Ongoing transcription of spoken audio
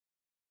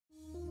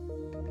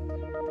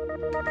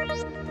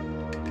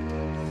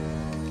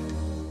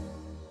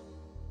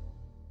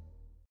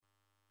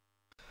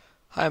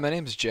Hi, my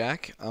name is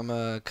Jack. I'm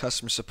a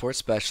customer support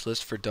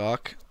specialist for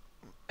Doc,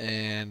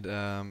 and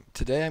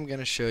today I'm going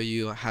to show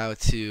you how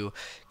to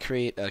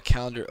create a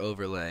calendar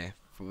overlay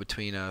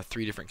between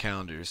three different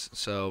calendars.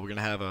 So we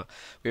have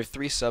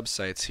three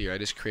subsites here. I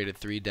just created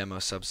three demo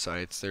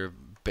subsites. They're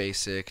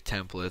basic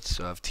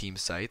templates of team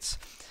sites,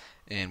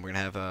 and we're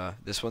going to have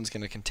this one's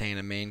going to contain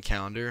a main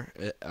calendar.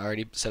 I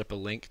already set up a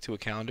link to a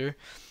calendar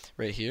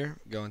right here.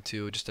 Go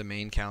into just a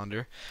main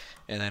calendar,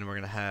 and then we're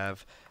going to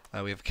have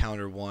we have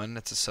calendar 1,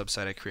 that's a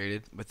subsite I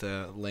created with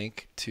a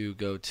link to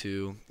go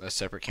to a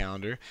separate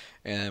calendar,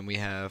 and we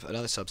have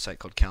another subsite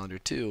called calendar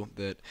 2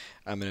 that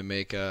I'm going to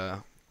make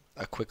a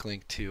quick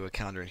link to a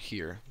calendar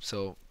here.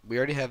 So we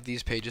already have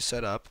these pages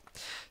set up,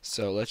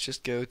 so let's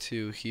just go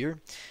to here,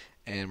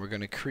 and we're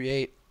going to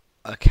create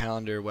a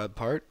calendar web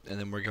part, and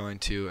then we're going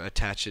to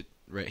attach it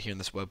right here in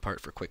this web part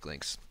for quick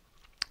links.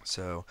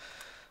 So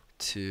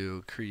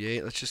to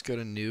create, let's just go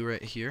to new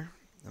right here,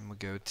 and we'll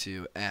go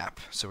to app.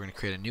 So we're going to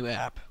create a new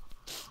app.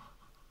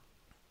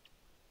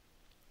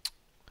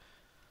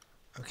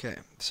 Okay,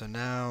 so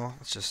now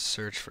let's just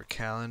search for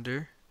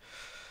calendar.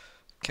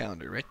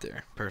 Calendar right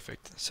there.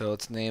 Perfect. So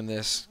let's name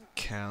this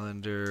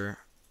calendar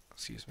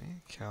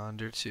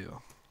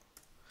 2.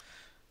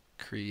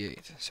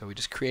 Create. So we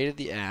just created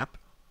the app.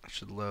 It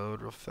should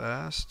load real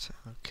fast.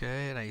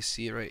 Okay, and I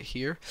see it right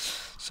here.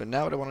 So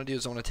now what I want to do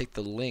is I want to take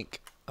the link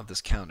of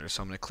this calendar.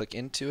 So I'm going to click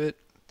into it.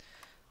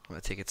 I'm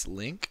going to take its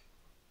link,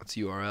 its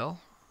URL.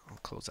 I'll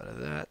close out of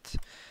that.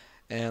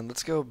 And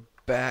let's go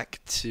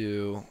back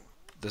to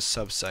the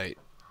subsite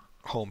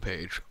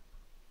homepage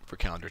for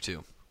calendar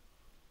 2.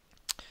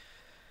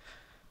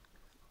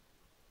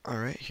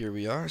 Alright, here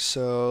we are.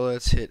 So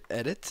let's hit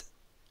edit.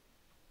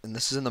 And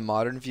this is in the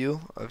modern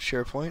view of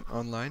SharePoint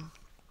online.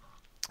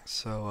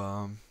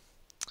 So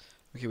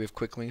okay, we have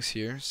quick links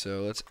here.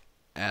 So let's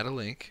add a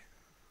link.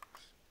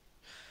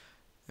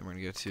 And we're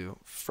going to go to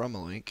from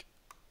a link.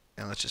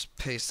 And let's just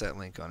paste that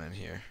link on in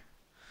here.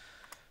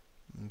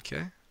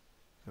 Okay.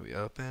 So we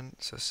open,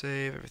 so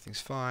save, everything's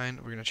fine.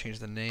 We're going to change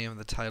the name and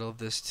the title of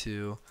this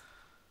to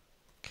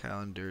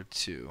calendar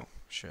 2.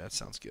 Sure, that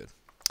sounds good.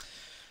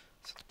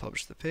 So let's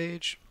publish the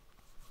page.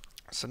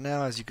 So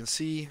now, as you can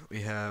see,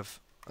 we have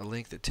a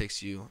link that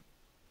takes you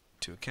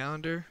to a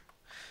calendar.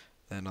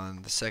 Then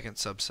on the second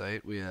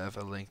subsite, we have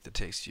a link that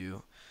takes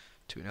you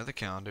to another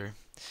calendar.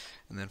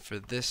 And then for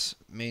this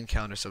main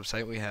calendar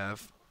subsite, we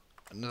have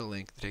another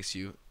link that takes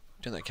you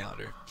to another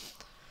calendar.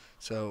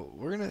 So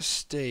we're going to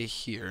stay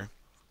here.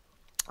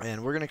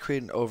 And we're going to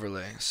create an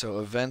overlay. So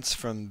events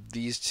from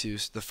these two,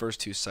 the first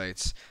two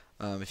sites,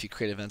 if you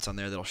create events on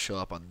there, that'll show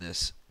up on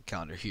this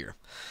calendar here.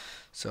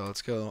 So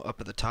let's go up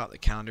at the top, the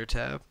calendar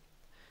tab.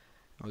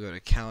 We'll go to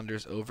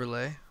calendars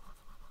overlay.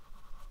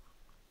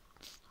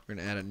 We're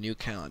going to add a new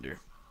calendar.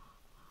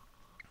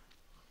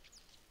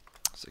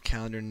 So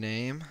calendar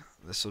name,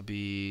 this will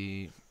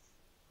be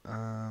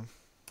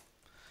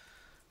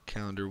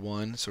calendar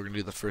 1. So we're going to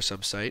do the first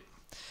subsite.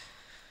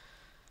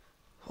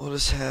 We'll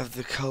just have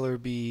the color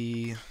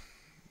be,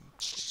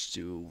 let's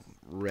do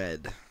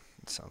red.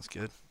 That sounds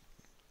good.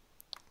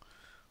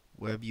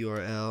 Web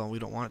URL, we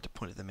don't want it to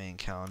point at the main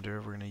calendar.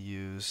 We're going to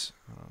use,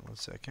 one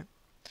second.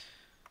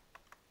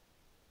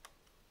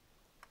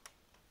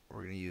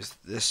 We're going to use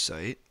this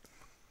site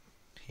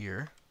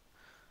here,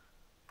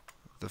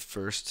 the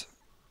first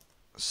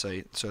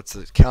site. So it's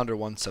the calendar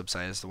 1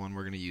 subsite is the one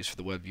we're going to use for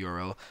the web URL. We're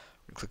going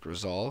to click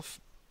resolve.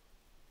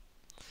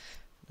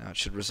 Now it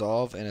should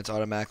resolve, and it's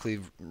automatically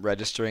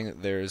registering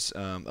that there's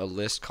a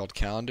list called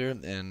calendar,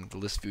 and the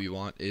list view you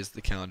want is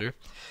the calendar.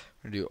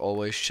 We're going to do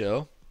always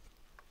show,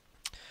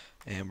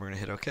 and we're going to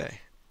hit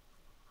OK.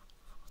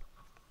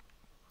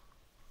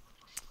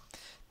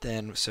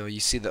 Then, so you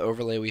see the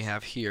overlay we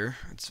have here.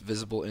 It's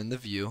visible in the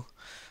view.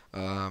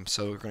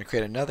 So we're going to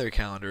create another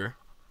calendar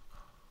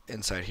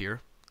inside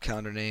here.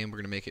 Calendar name, we're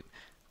going to make it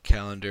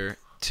calendar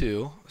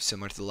 2,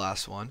 similar to the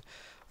last one.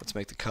 Let's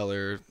make the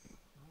color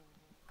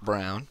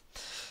brown.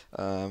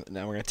 Now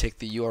we're going to take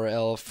the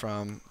URL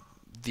from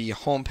the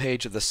home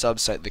page of the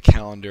subsite the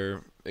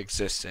calendar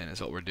exists in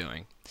is what we're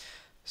doing.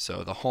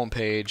 So the home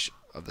page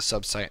of the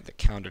subsite that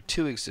calendar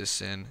 2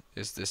 exists in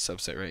is this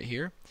subsite right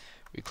here.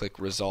 We click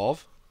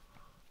resolve,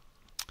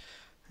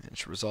 and it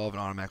should resolve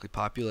and automatically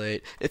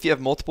populate. If you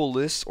have multiple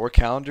lists or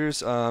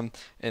calendars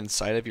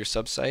inside of your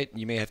subsite,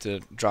 you may have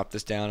to drop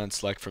this down and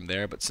select from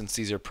there, but since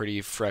these are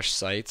pretty fresh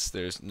sites,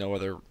 there's no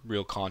other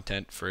real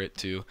content for it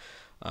to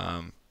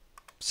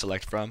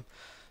select from,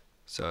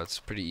 so it's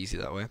pretty easy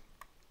that way.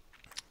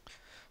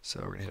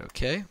 So we're going to hit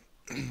OK.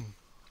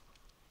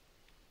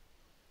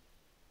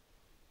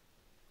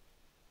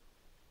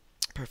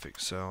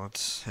 Perfect, so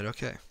let's hit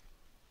OK.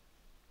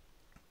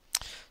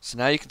 So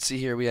now you can see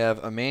here we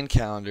have a main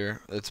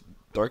calendar that's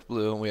dark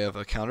blue, and we have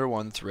a calendar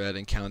 1 that's red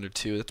and calendar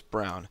 2 that's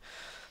brown.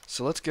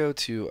 So let's go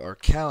to our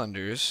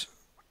calendars.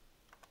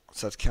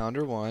 So that's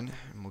calendar 1,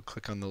 and we'll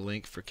click on the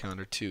link for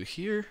calendar 2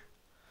 here.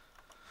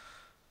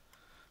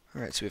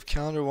 Alright, so we have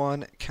calendar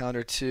 1,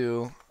 calendar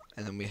 2,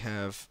 and then we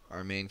have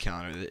our main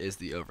calendar that is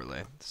the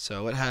overlay.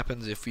 So what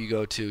happens if we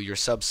go to your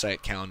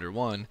sub-site calendar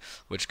 1,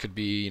 which could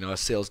be a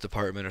sales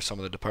department or some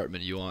other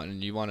department you want,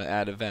 and you want to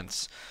add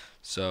events.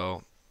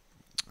 So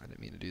I didn't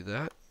mean to do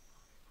that.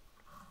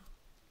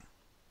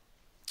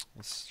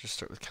 Let's just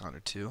start with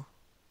calendar 2.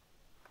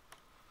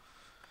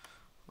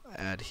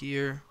 Add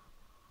here.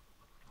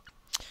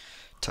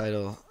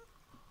 Title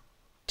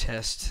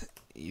test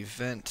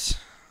event.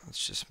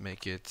 Let's just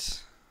make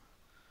it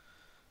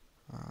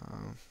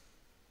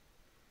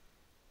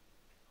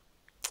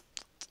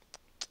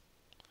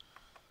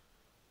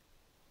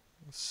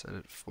let's set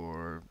it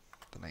for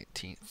the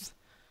 19th.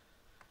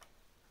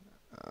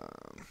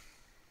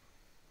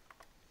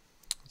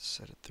 Let's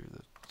set it through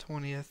the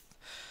 20th.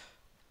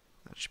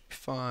 That should be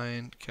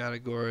fine.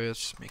 Category,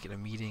 let's just make it a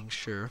meeting,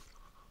 sure.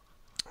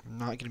 I'm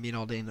not going to be an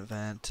all-day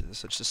event,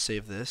 so let's just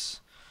save this.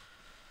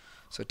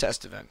 So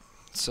test event.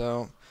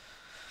 So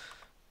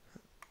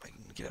I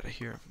can get out of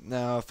here.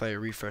 Now if I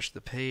refresh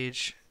the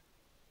page,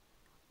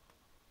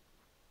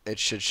 it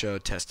should show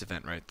test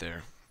event right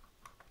there.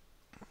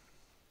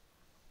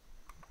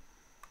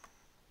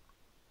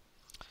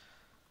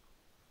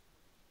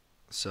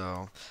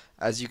 So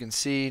as you can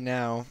see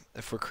now,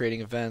 if we're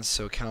creating events,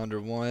 so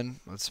calendar 1,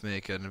 let's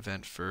make an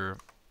event for,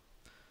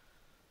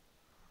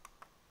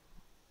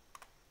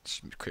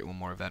 let's create one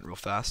more event real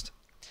fast.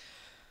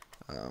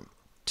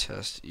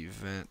 Test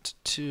event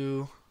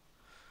 2,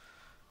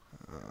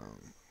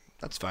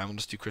 that's fine, we'll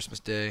just do Christmas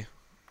Day,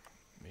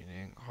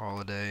 meaning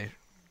holiday,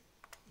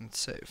 and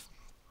save.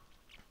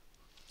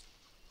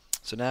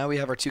 So now we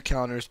have our two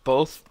calendars,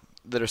 both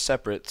that are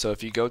separate. So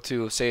if you go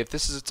to, say if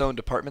this is its own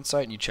department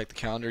site and you check the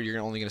calendar,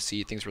 you're only going to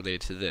see things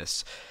related to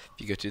this.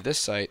 If you go to this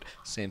site,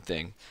 same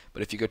thing.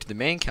 But if you go to the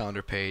main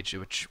calendar page,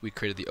 which we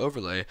created the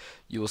overlay,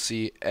 you will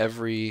see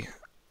every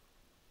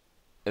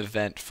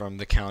event from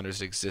the calendars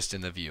that exist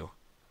in the view.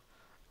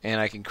 And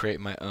I can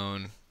create my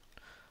own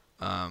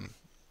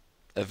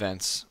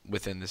events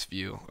within this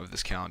view of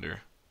this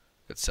calendar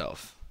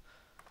itself.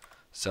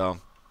 So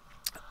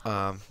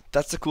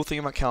that's the cool thing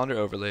about calendar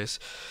overlays.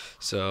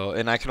 So,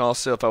 and I can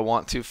also, if I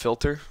want to,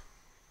 filter.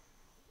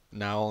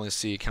 Now I only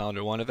see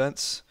calendar 1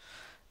 events,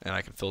 and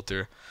I can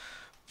filter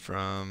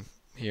from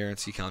here and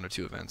see calendar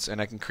 2 events, and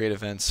I can create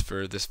events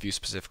for this view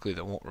specifically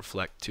that won't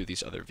reflect to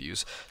these other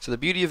views. So the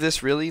beauty of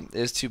this really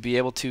is to be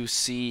able to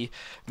see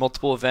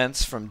multiple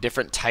events from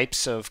different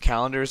types of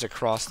calendars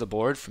across the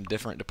board from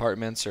different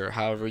departments or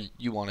however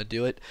you want to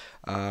do it.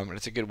 And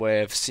it's a good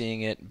way of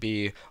seeing it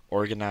be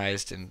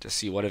organized and to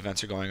see what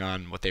events are going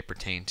on and what they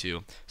pertain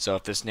to. So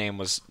if this name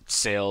was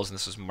sales and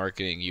this was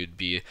marketing, you'd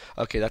be,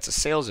 okay, that's a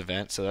sales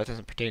event, so that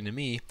doesn't pertain to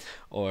me,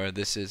 or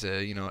this is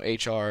a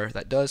HR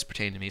that does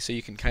pertain to me. So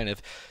you can kind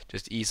of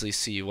just easily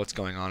see what's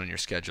going on in your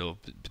schedule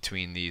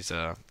between these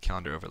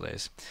calendar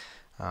overlays.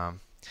 And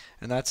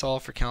that's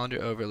all for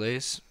calendar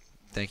overlays.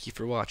 Thank you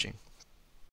for watching.